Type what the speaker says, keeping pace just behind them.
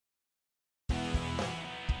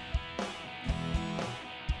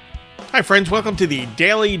Hi, friends. Welcome to the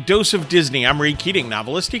Daily Dose of Disney. I'm Ray Keating,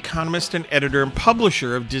 novelist, economist, and editor and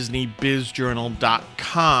publisher of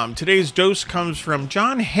DisneyBizJournal.com. Today's dose comes from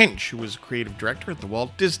John Hench, who was creative director at the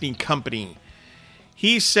Walt Disney Company.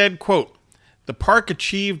 He said, quote, "The park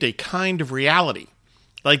achieved a kind of reality,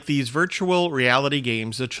 like these virtual reality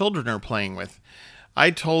games the children are playing with.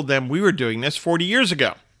 I told them we were doing this 40 years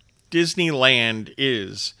ago. Disneyland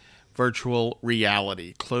is virtual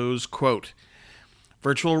reality," close quote.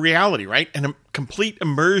 Virtual reality, right? And a complete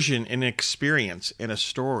immersion in an experience, in a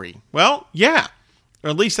story. Well, yeah. Or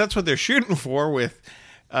at least that's what they're shooting for with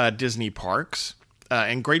Disney parks.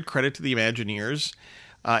 And great credit to the Imagineers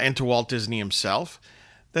and to Walt Disney himself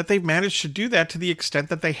that they've managed to do that to the extent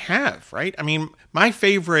that they have, right? I mean, my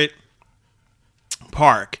favorite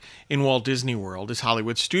park in Walt Disney World is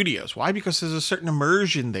Hollywood Studios. Why? Because there's a certain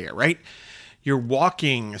immersion there, right? You're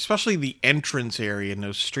walking, especially the entrance area in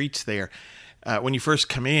those streets there. When you first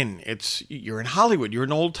come in, you're in Hollywood. You're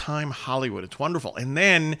in old-time Hollywood. It's wonderful. And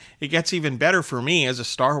then it gets even better for me as a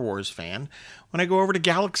Star Wars fan when I go over to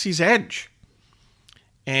Galaxy's Edge.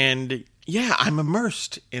 And yeah, I'm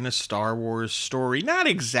immersed in a Star Wars story. Not,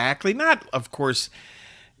 of course,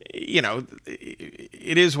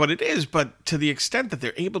 it is what it is, but to the extent that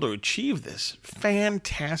they're able to achieve this,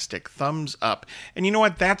 fantastic, thumbs up. And you know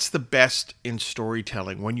what? That's the best in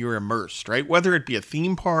storytelling, when you're immersed, right? Whether it be a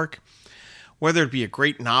theme park, whether it be a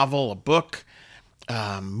great novel, a book,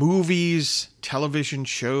 movies, television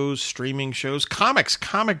shows, streaming shows, comics,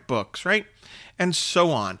 comic books, right? And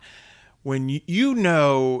so on. When you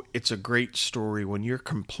know it's a great story, when you're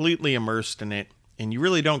completely immersed in it, and you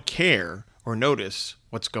really don't care or notice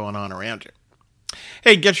what's going on around you.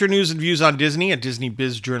 Hey, get your news and views on Disney at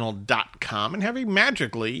DisneyBizJournal.com and have a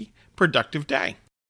magically productive day.